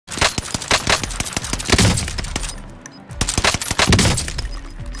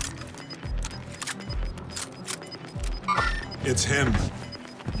It's him.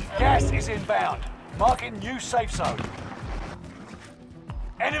 Gas is inbound. Marking new safe zone.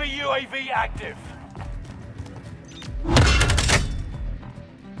 Enemy UAV active.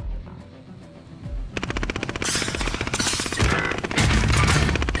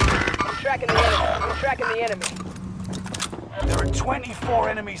 Tracking the enemy. We're tracking the enemy. There are 24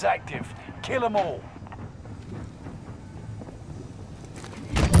 enemies active. Kill them all.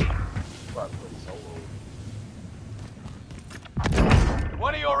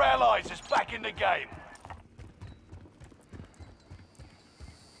 One of your allies is back in the game.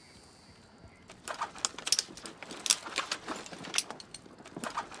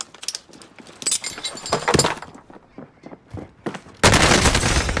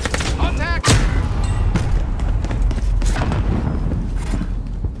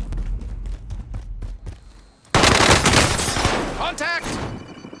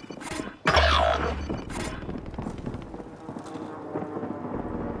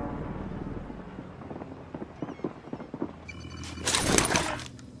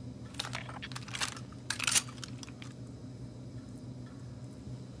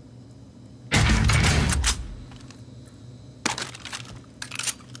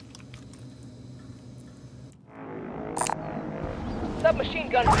 Submachine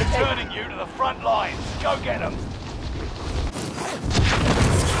gun to the tank. Returning you to the front lines. Go get them.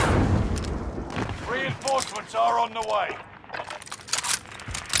 Reinforcements are on the way.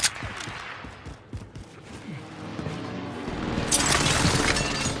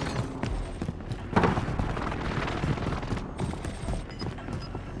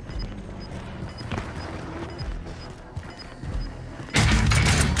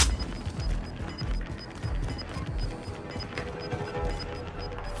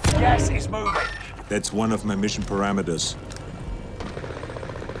 Gas is moving. That's one of my mission parameters.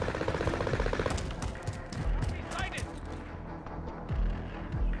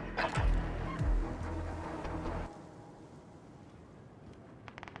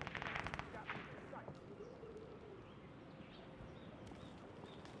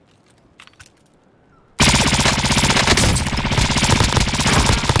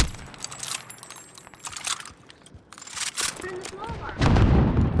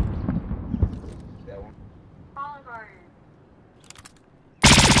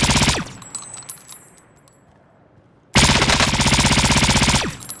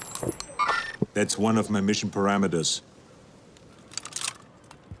 That's one of my mission parameters.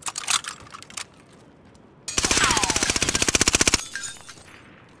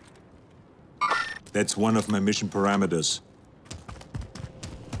 That's one of my mission parameters.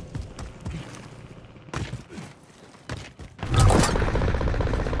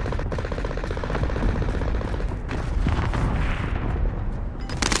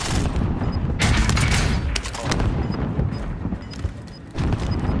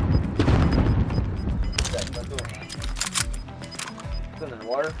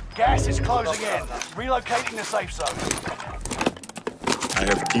 Gas is closing in. Relocating the safe zone. I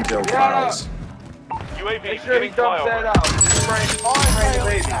have detailed files. UAV Make sure he getting dumps that out. Fire sale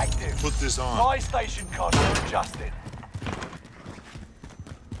is active. Put this on. Buy station costs are adjusted.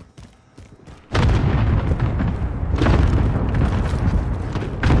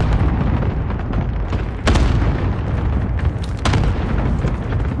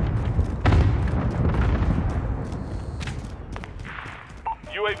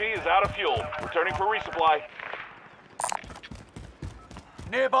 UAV is out of fuel. Returning for resupply.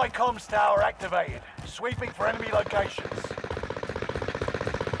 Nearby comms tower activated. Sweeping for enemy locations.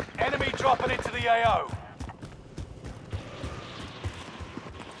 Enemy dropping into the AO.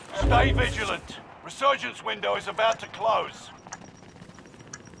 Stay vigilant. Resurgence window is about to close.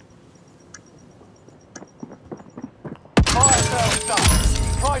 Fire sales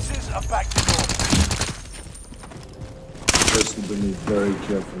done. Prices are back to normal. Listen to me very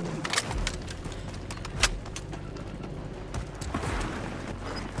carefully.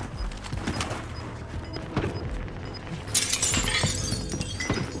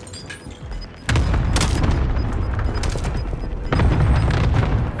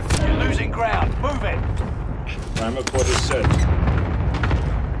 You're losing ground. Move it. Primer cord is set.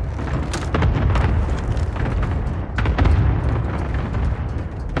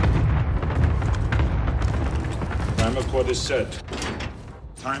 Primer cord is set.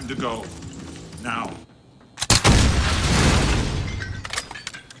 Time to go. Now.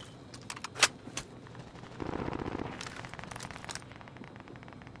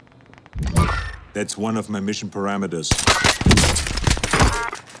 That's one of my mission parameters.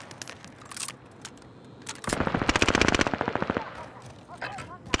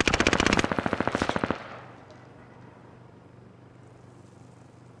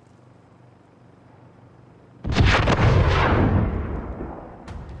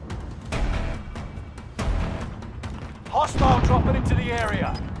 movement into the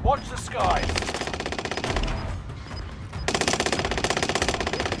area. Watch the skies.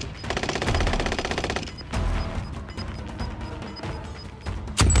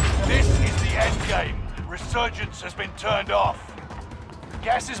 This is the end game. Resurgence has been turned off.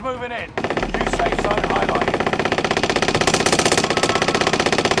 Gas is moving in. New safe zone highlighted.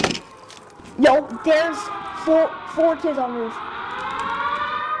 Yo, there's four kids on roof.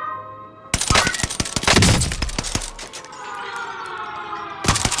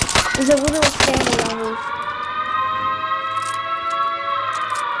 There's a literal family on roof.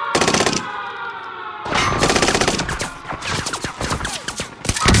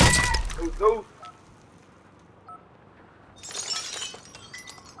 Go.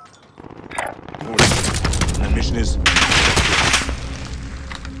 My mission is...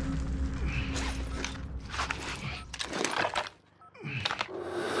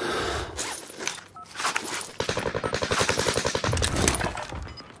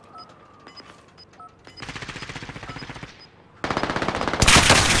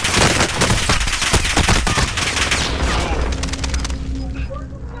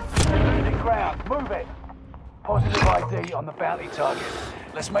 Ground, move it. Positive ID on the bounty target.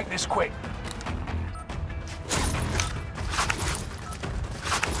 Let's make this quick.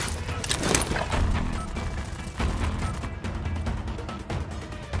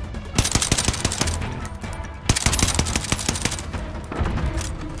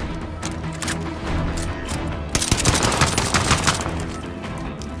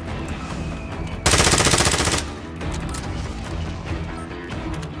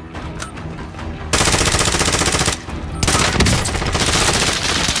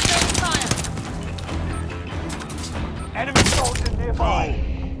 Enemy soldier nearby.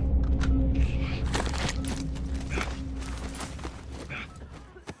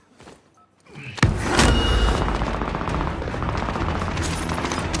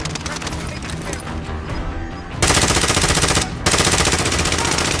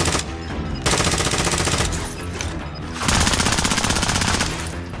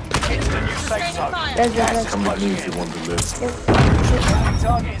 It's the new safe zone. There's that. Come with me if you want to live.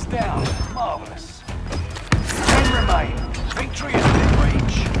 Target is down. Marvelous. 10 remain. Victory is within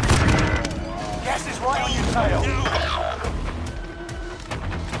reach. Gas is right on your tail.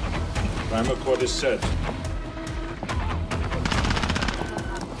 Primer cord is set.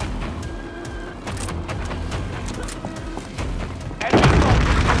 Enemy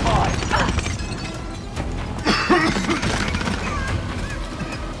soldiers nearby.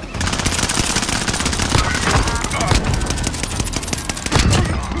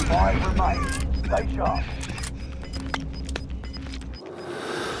 Five remain. Stay sharp.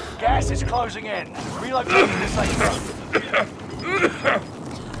 Gas is closing in. Relocating the safe zone.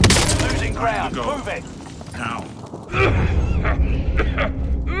 Losing ground. Go. Move it. Now.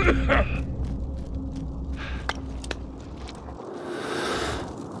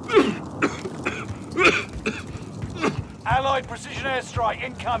 Allied precision airstrike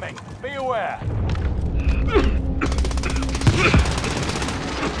incoming. Be aware.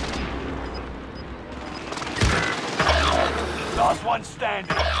 Last one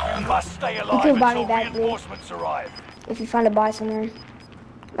standing. You must stay alive can buy me until back, please. reinforcements arrive. If you find a buy somewhere.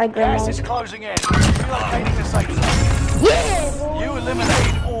 Like Gas grandma's. is closing in. Relocating the safe zone. Yeah, boy. You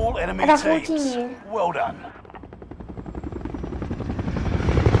eliminated all enemy I got teams. 14 here. Well done.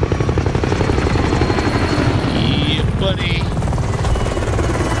 Yeah, buddy.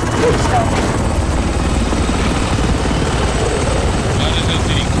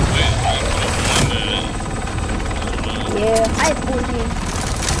 Yeah, I have 14.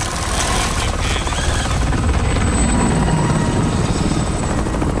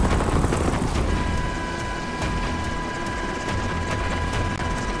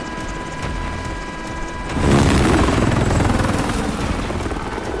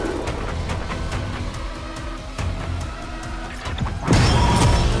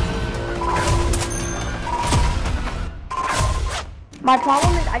 My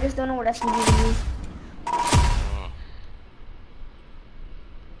problem is I just don't know what SMG to use.